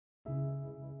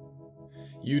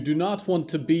You do not want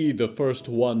to be the first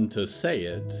one to say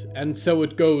it, and so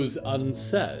it goes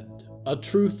unsaid. A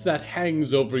truth that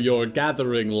hangs over your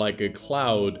gathering like a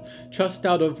cloud, just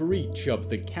out of reach of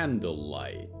the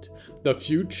candlelight. The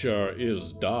future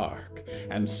is dark,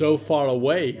 and so far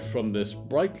away from this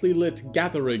brightly lit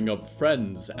gathering of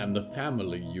friends and the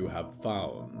family you have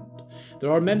found.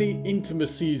 There are many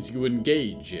intimacies you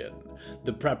engage in.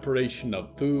 The preparation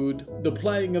of food, the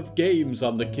playing of games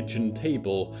on the kitchen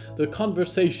table, the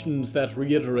conversations that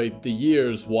reiterate the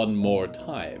years one more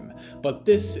time, but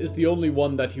this is the only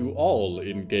one that you all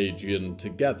engage in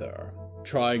together,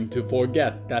 trying to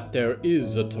forget that there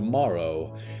is a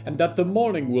tomorrow, and that the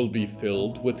morning will be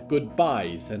filled with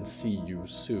goodbyes and see you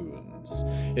soons.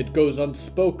 It goes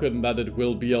unspoken that it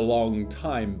will be a long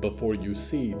time before you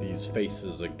see these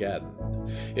faces again.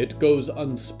 It goes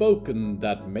unspoken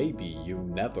that maybe you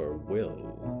never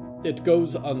will. It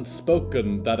goes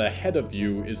unspoken that ahead of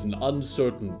you is an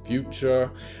uncertain future,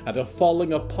 and a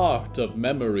falling apart of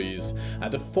memories,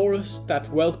 and a forest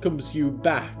that welcomes you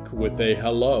back with a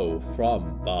hello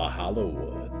from the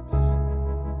Hallowoods.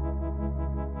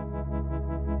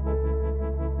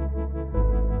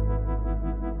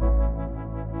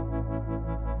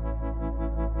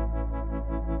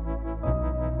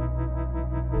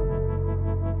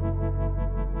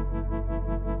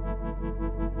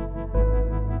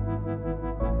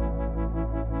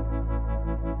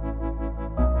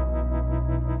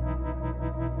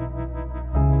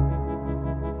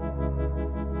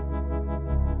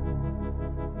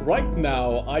 Right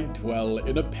now, I dwell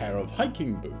in a pair of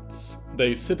hiking boots.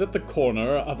 They sit at the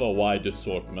corner of a wide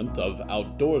assortment of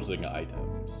outdoorsing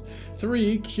items.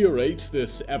 3 curate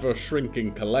this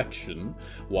ever-shrinking collection,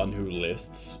 one who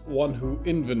lists, one who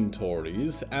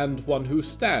inventories, and one who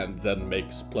stands and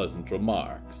makes pleasant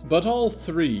remarks. But all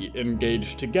 3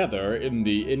 engage together in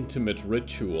the intimate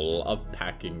ritual of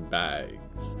packing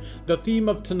bags. The theme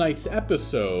of tonight's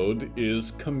episode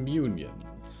is communion.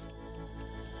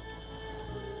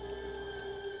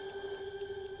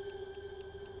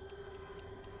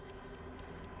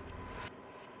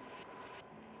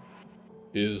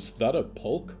 "Is that a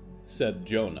Polk?" said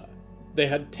Jonah. They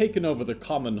had taken over the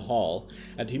common hall,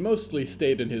 and he mostly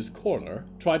stayed in his corner,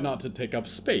 tried not to take up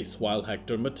space while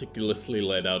Hector meticulously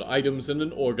laid out items in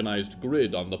an organized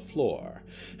grid on the floor.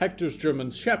 Hector's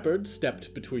German Shepherd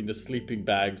stepped between the sleeping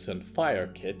bags and fire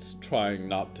kits, trying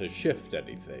not to shift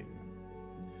anything.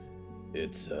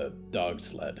 "It's a dog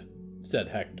sled," said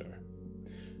Hector.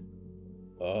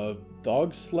 "A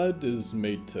dog sled is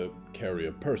made to carry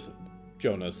a person,"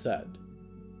 Jonah said.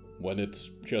 "When it's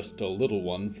just a little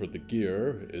one for the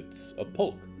gear, it's a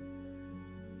Polk."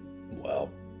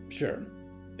 "Well, sure,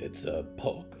 it's a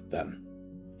Polk, then,"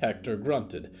 Hector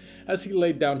grunted, as he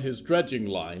laid down his dredging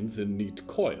lines in neat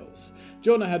coils.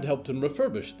 Jonah had helped him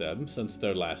refurbish them since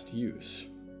their last use.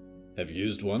 "Have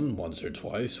used one once or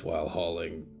twice while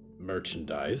hauling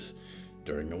merchandise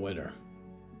during the winter.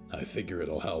 I figure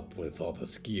it'll help with all the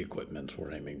ski equipment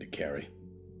we're aiming to carry."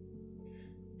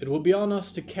 "It will be on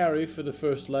us to carry for the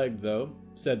first leg, though,"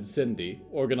 said Cindy,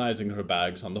 organizing her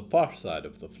bags on the far side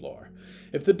of the floor.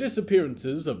 If the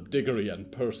disappearances of Diggory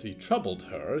and Percy troubled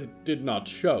her, it did not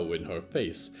show in her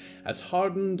face, as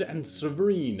hardened and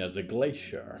serene as a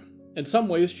glacier. In some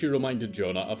ways she reminded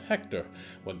Jonah of Hector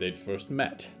when they'd first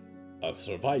met, a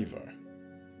survivor.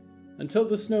 "Until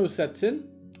the snow sets in,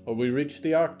 or we reach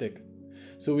the Arctic,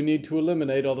 so we need to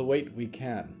eliminate all the weight we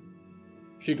can."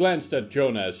 She glanced at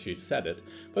Jonah as she said it,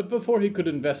 but before he could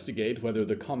investigate whether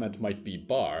the comment might be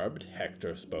barbed,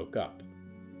 Hector spoke up.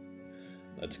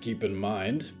 "Let's keep in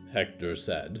mind," Hector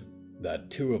said, "that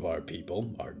 2 of our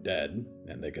people are dead,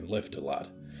 and they can lift a lot.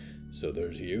 So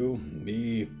there's you,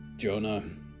 me, Jonah,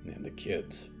 and the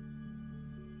kids."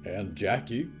 "And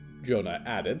Jackie," Jonah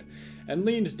added, and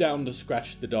leaned down to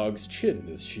scratch the dog's chin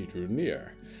as she drew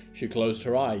near. She closed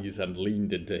her eyes and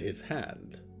leaned into his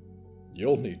hand.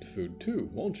 "You'll need food too,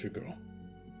 won't you, girl?"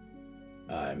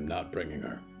 "I'm not bringing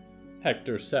her,"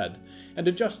 Hector said, and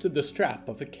adjusted the strap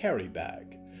of a carry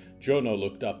bag. Jonah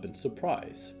looked up in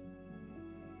surprise.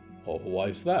 "Oh,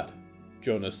 why's that?"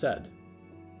 Jonah said.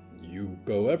 "You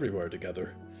go everywhere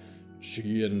together.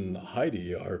 She and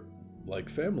Heidi are like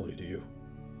family to you."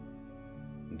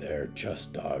 "They're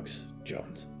just dogs,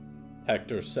 Jones,"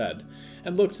 Hector said,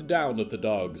 and looked down at the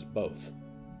dogs both.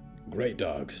 "Great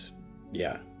dogs,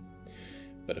 yeah.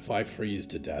 But if I freeze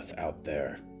to death out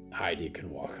there, Heidi can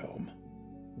walk home.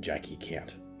 Jackie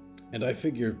can't. And I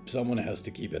figure someone has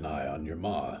to keep an eye on your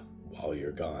ma while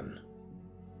you're gone."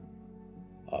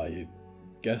 "I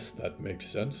guess that makes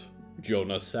sense,"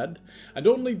 Jonah said, and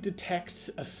only detects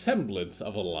a semblance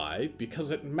of a lie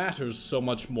because it matters so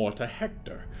much more to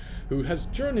Hector, who has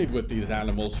journeyed with these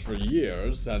animals for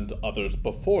years and others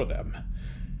before them.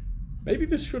 Maybe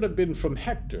this should have been from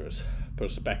Hector's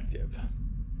perspective.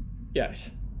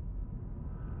 Yes.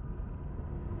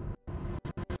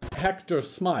 Hector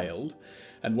smiled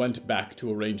and went back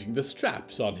to arranging the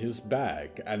straps on his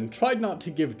bag, and tried not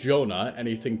to give Jonah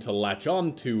anything to latch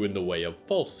on to in the way of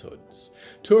falsehoods.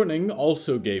 Turning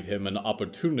also gave him an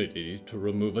opportunity to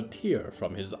remove a tear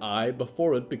from his eye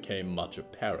before it became much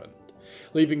apparent.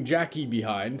 Leaving Jackie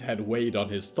behind had weighed on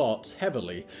his thoughts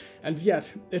heavily, and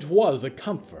yet it was a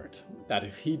comfort that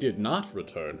if he did not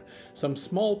return, some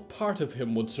small part of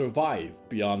him would survive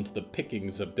beyond the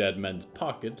pickings of dead men's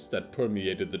pockets that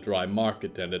permeated the dry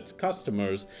market and its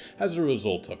customers as a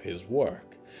result of his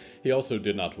work. He also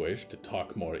did not wish to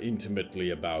talk more intimately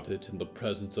about it in the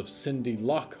presence of Cindy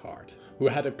Lockhart, who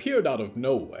had appeared out of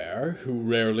nowhere, who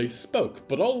rarely spoke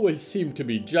but always seemed to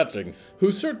be judging,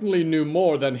 who certainly knew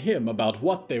more than him about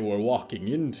what they were walking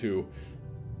into.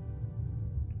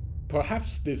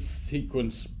 Perhaps this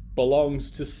sequence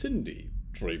belongs to Cindy,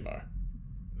 Dreamer,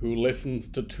 who listens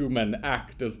to two men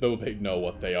act as though they know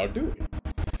what they are doing.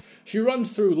 She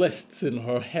runs through lists in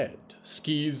her head: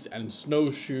 skis and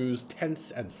snowshoes,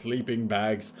 tents and sleeping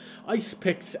bags, ice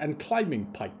picks and climbing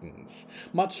pythons.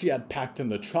 Much she had packed in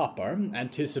the chopper,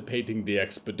 anticipating the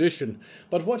expedition,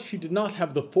 but what she did not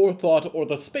have the forethought or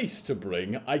the space to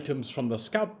bring, items from the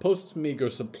scout post's meager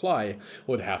supply,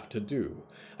 would have to do.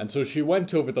 And so she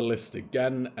went over the list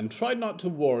again, and tried not to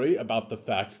worry about the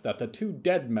fact that the two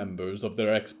dead members of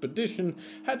their expedition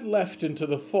had left into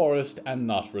the forest and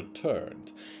not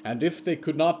returned. And if they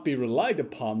could not be relied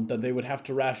upon, then they would have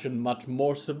to ration much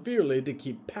more severely to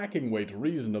keep packing weight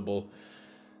reasonable.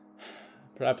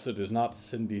 Perhaps it is not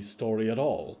Cindy's story at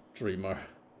all, Dreamer.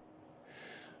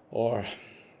 Or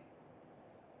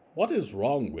what is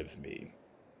wrong with me?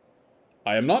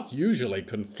 I am not usually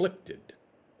conflicted.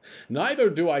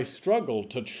 Neither do I struggle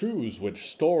to choose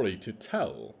which story to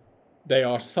tell. They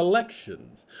are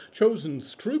selections, chosen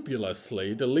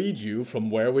scrupulously to lead you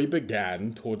from where we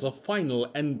began towards a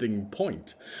final ending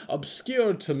point,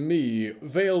 obscure to me,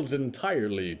 veiled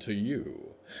entirely to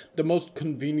you. The most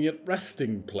convenient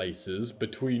resting places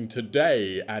between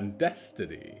today and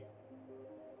destiny.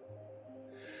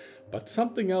 But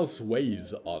something else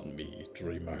weighs on me,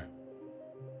 Dreamer.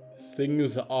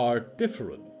 Things are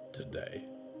different today.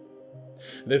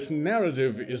 This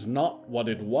narrative is not what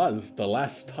it was the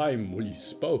last time we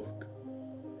spoke.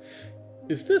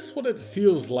 Is this what it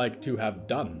feels like to have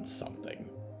done something?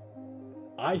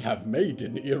 I have made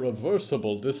an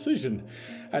irreversible decision,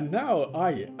 and now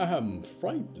I am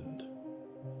frightened.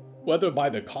 Whether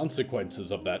by the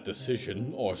consequences of that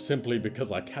decision, or simply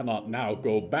because I cannot now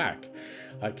go back,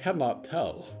 I cannot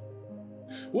tell.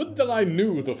 Would that I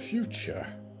knew the future,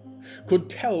 could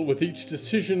tell with each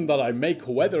decision that I make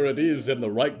whether it is in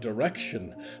the right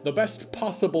direction, the best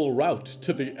possible route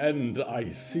to the end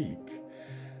I seek.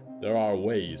 There are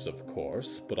ways, of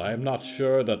course, but I am not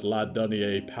sure that La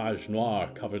Dernière Page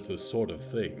Noire covers this sort of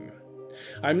thing.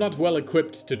 I am not well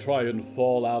equipped to try and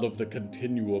fall out of the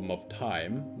continuum of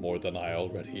time, more than I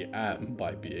already am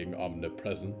by being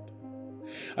omnipresent.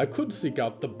 I could seek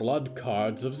out the blood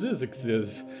cards of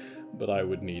Zizixes, but I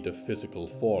would need a physical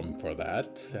form for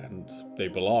that, and they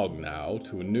belong now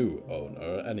to a new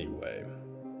owner anyway.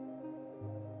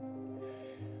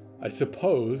 I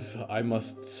suppose I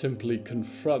must simply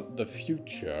confront the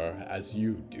future as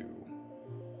you do.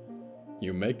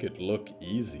 You make it look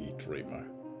easy, Dreamer.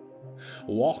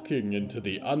 Walking into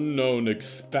the unknown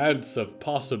expanse of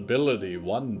possibility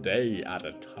one day at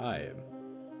a time.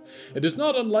 It is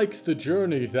not unlike the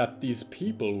journey that these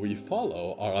people we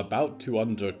follow are about to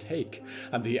undertake,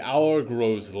 and the hour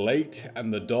grows late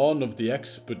and the dawn of the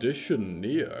expedition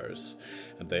nears,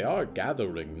 and they are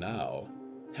gathering now.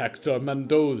 Hector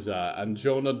Mendoza and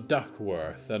Jonah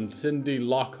Duckworth and Cindy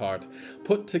Lockhart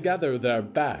put together their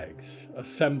bags,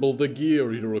 assemble the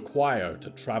gear you require to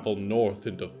travel north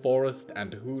into forest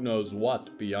and who knows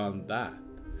what beyond that.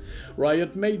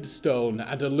 Riot Maidstone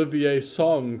and Olivier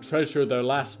Song treasure their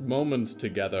last moments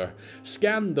together,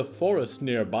 scan the forest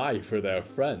nearby for their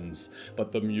friends,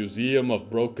 but the Museum of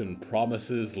Broken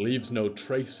Promises leaves no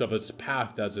trace of its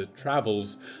path as it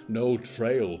travels, no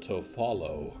trail to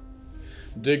follow.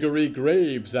 Diggory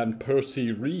Graves and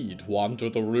Percy Reed wander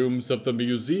the rooms of the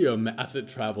museum as it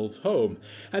travels home,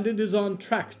 and it is on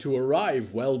track to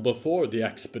arrive well before the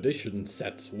expedition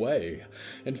sets way.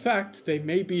 In fact, they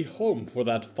may be home for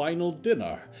that final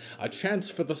dinner, a chance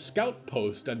for the scout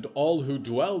post and all who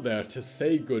dwell there to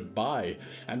say goodbye,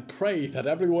 and pray that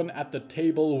everyone at the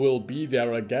table will be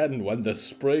there again when the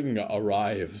spring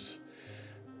arrives.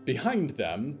 Behind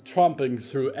them, tromping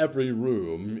through every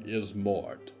room, is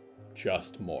Mort.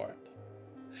 Just Mort.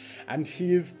 And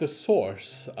he is the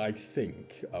source, I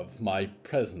think, of my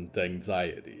present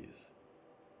anxieties.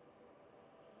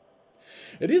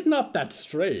 It is not that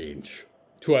strange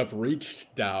to have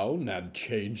reached down and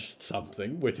changed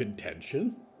something with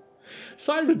intention.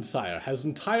 Sirensire has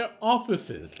entire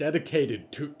offices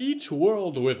dedicated to each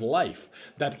world with life,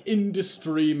 that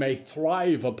industry may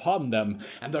thrive upon them,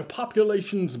 and their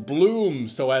populations bloom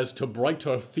so as to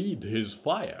brighter feed his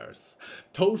fires.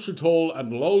 Toshatol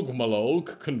and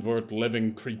Logmalog convert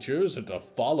living creatures into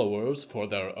followers for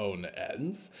their own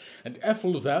ends, and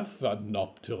Effelzef and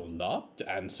Noptil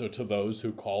answer to those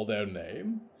who call their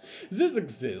name.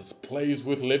 Zizigziz plays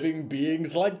with living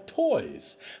beings like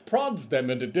toys, prods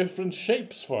them into different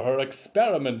shapes for her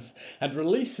experiments, and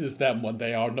releases them when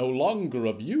they are no longer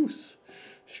of use.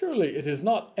 Surely it is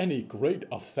not any great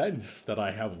offense that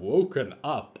I have woken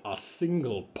up a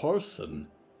single person.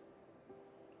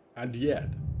 And yet,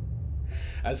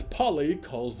 as Polly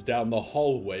calls down the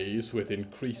hallways with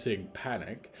increasing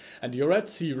panic, and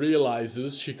Yuretsi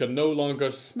realizes she can no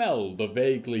longer smell the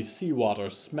vaguely seawater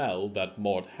smell that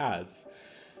Mort has,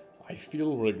 I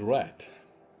feel regret.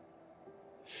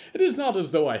 It is not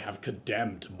as though I have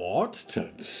condemned Mort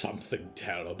to something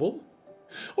terrible,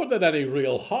 or that any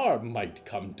real harm might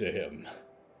come to him.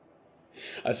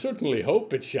 I certainly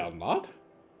hope it shall not,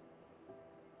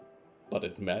 but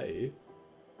it may.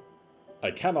 I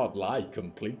cannot lie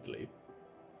completely.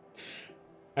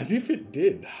 And if it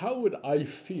did, how would I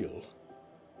feel?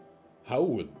 How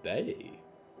would they?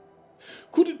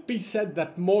 Could it be said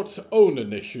that Mort's own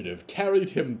initiative carried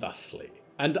him thusly,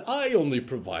 and I only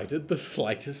provided the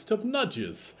slightest of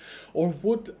nudges? Or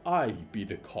would I be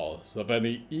the cause of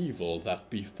any evil that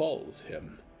befalls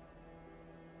him?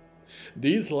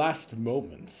 These last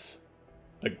moments,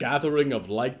 a gathering of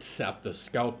lights at the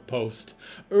scout post,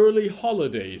 early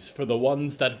holidays for the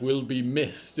ones that will be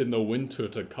missed in the winter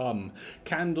to come,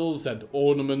 candles and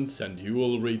ornaments and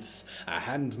Yule wreaths, a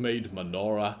handmade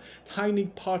menorah, tiny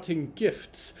parting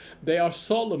gifts. They are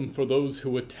solemn for those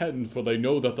who attend, for they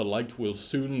know that the light will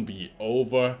soon be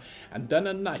over, and then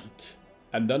a night,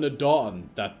 and then a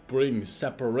dawn that brings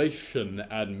separation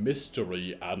and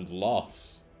mystery and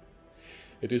loss.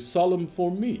 It is solemn for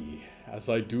me, as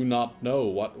I do not know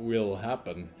what will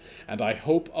happen, and I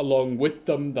hope along with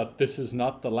them that this is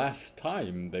not the last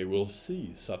time they will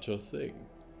see such a thing.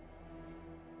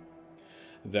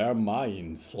 Their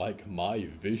minds, like my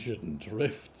vision,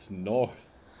 drifts north,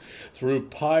 through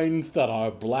pines that are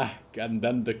black, and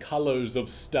then the colors of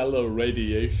stellar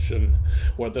radiation,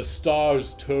 where the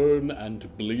stars turn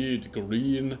and bleed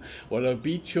green, where a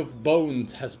beach of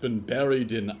bones has been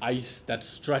buried in ice that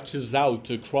stretches out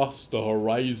across the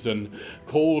horizon,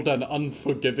 cold and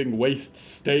unforgiving wastes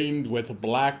stained with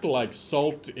black like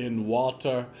salt in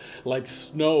water, like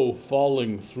snow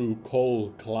falling through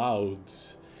cold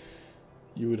clouds.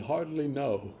 You would hardly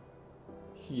know,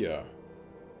 here,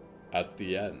 at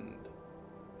the end,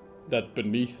 that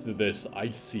beneath this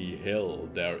icy hill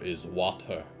there is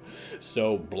water,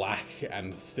 so black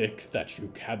and thick that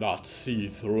you cannot see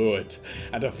through it,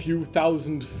 and a few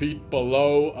thousand feet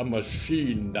below a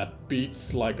machine that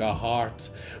beats like a heart,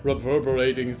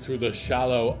 reverberating through the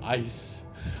shallow ice,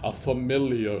 a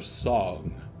familiar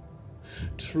song.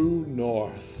 True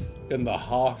north, in the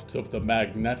heart of the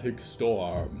magnetic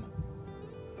storm.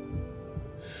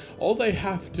 All they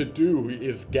have to do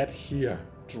is get here,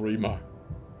 dreamer.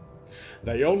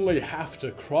 They only have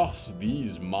to cross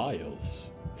these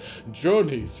miles,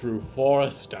 journey through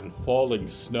forest and falling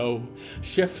snow,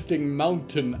 shifting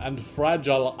mountain and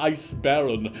fragile ice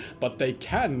barren, but they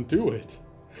can do it.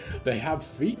 They have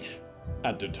feet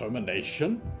and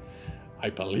determination. I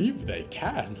believe they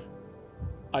can.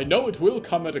 I know it will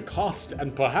come at a cost,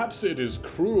 and perhaps it is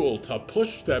cruel to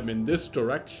push them in this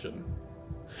direction.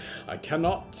 I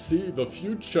cannot see the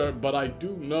future, but I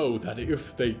do know that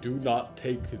if they do not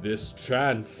take this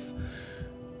chance,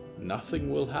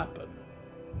 nothing will happen.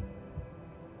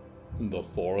 The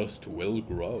forest will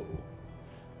grow.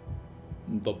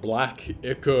 The black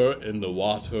ichor in the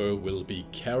water will be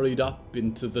carried up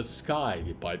into the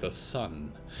sky by the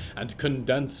sun, and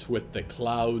condense with the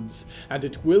clouds, and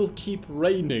it will keep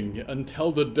raining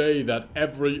until the day that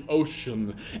every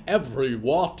ocean, every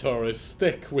water is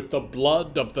thick with the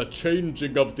blood of the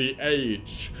changing of the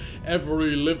age,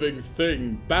 every living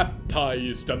thing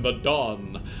baptized in the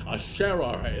dawn, a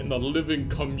sharer in the living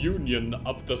communion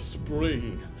of the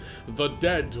spring, the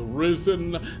dead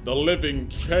risen, the living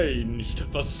changed,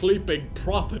 the sleeping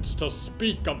prophets to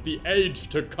speak of the age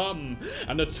to come,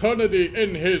 an eternity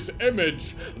in his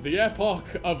image, the epoch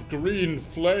of green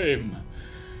flame.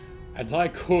 And I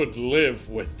could live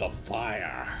with the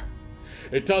fire.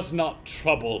 It does not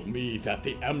trouble me that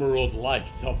the emerald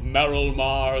light of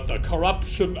Merrilmar, the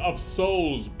corruption of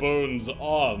souls, burns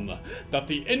on, that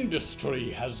the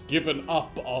industry has given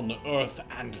up on earth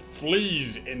and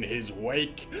flees in his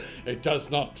wake. It does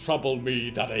not trouble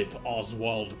me that if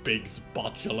Oswald Biggs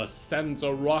Botulus sends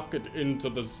a rocket into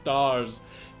the stars,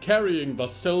 carrying the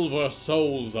silver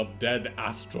souls of dead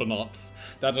astronauts,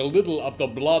 that a little of the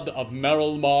blood of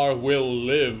Merrilmar will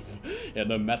live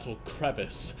in a metal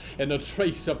crevice, in a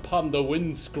trace upon the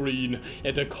windscreen,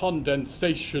 in a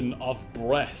condensation of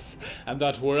breath, and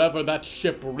that wherever that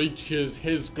ship reaches,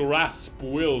 his grasp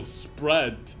will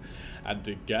spread, and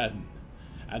again,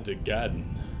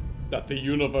 that the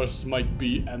universe might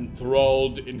be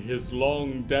enthralled in his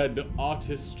long-dead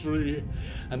artistry,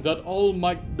 and that all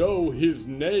might know his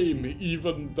name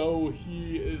even though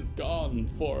he is gone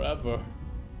forever.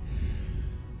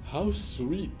 How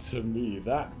sweet to me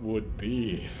that would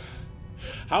be.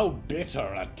 How bitter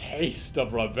a taste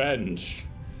of revenge.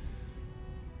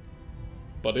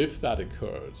 But if that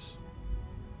occurs,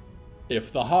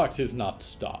 if the heart is not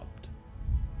stopped,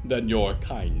 then your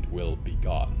kind will be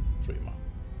gone, dreamer.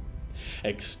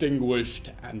 Extinguished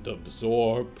and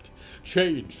absorbed,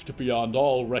 changed beyond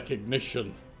all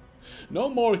recognition. No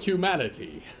more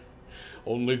humanity,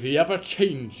 only the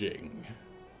ever-changing,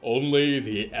 only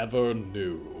the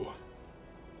ever-new.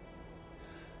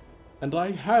 And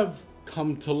I have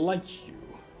come to like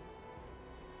you,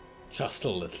 just a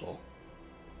little.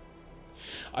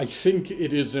 I think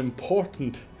it is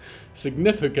important,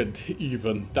 significant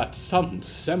even, that some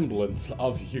semblance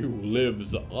of you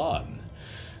lives on.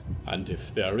 And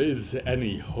if there is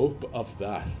any hope of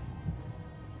that,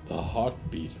 the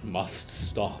heartbeat must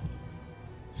stop.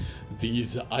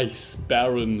 These ice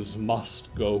barrens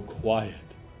must go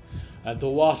quiet, and the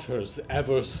waters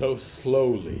ever so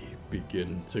slowly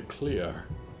begin to clear.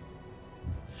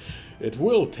 It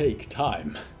will take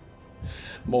time.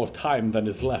 More time than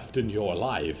is left in your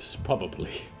lives,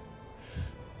 probably.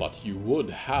 But you would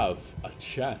have a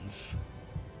chance.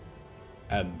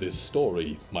 And this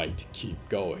story might keep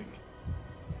going.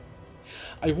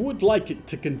 I would like it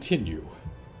to continue.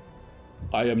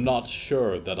 I am not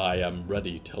sure that I am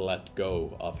ready to let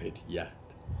go of it yet,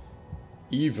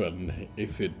 even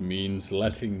if it means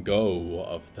letting go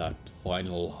of that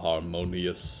final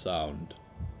harmonious sound.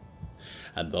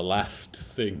 And the last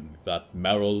thing that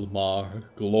Merrilmar,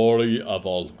 glory of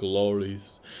all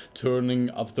glories, turning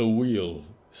of the wheel,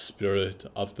 spirit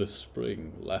of the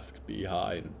spring, left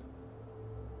behind.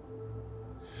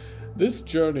 This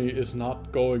journey is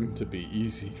not going to be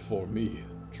easy for me,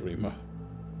 dreamer.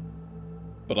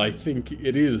 But I think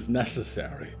it is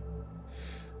necessary.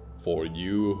 For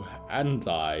you and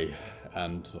I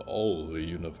and all the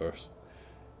universe.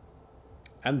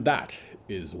 And that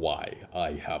is why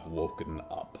I have woken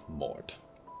up, Mort.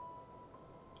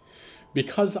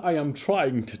 Because I am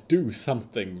trying to do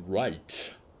something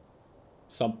right.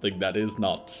 Something that is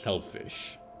not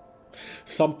selfish.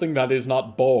 Something that is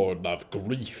not born of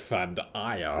grief and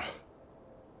ire.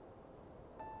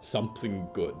 Something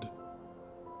good.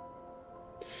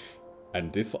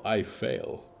 And if I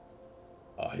fail,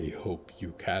 I hope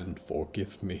you can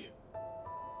forgive me.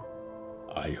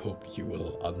 I hope you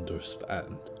will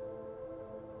understand.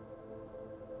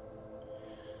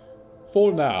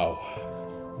 For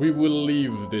now, we will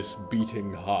leave this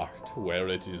beating heart where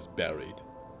it is buried.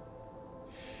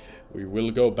 We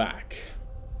will go back.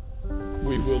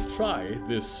 We will try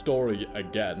this story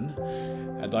again,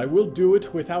 and I will do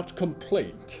it without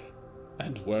complaint.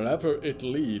 And wherever it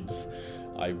leads,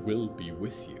 I will be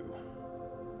with you.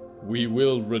 We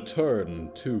will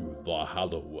return to the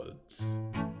Hallowoods.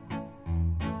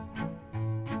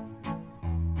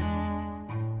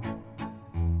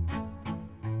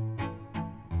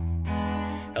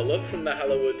 Hello from the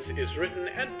Hallowoods is written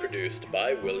and produced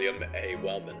by William A.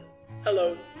 Wellman.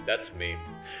 Hello, that's me.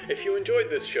 If you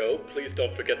enjoyed this show, please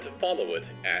don't forget to follow it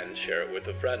and share it with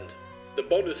a friend. The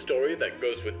bonus story that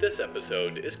goes with this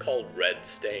episode is called Red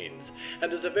Stains,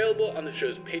 and is available on the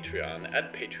show's Patreon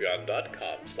at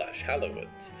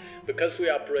patreon.com/Hallowoods. Because we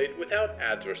operate without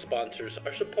ads or sponsors,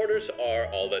 our supporters are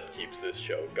all that keeps this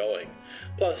show going.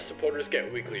 Plus, supporters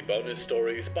get weekly bonus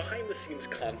stories, behind-the-scenes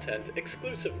content,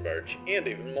 exclusive merch, and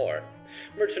even more.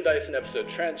 Merchandise and episode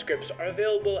transcripts are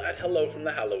available at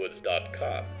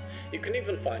hellofromthehallowoods.com. You can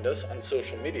even find us on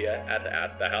social media at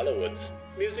 @thehallowoods.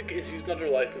 Music is used under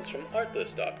license from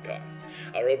artlist.com.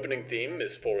 Our opening theme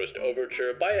is Forest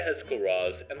Overture by Ehezkel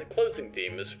Raz, and the closing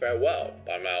theme is Farewell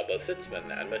by Malba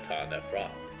Sitzman and Matan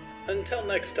Efron. Until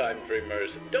next time,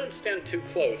 dreamers, don't stand too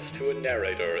close to a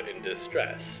narrator in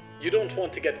distress. You don't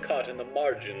want to get caught in the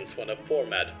margins when a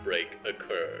format break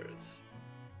occurs.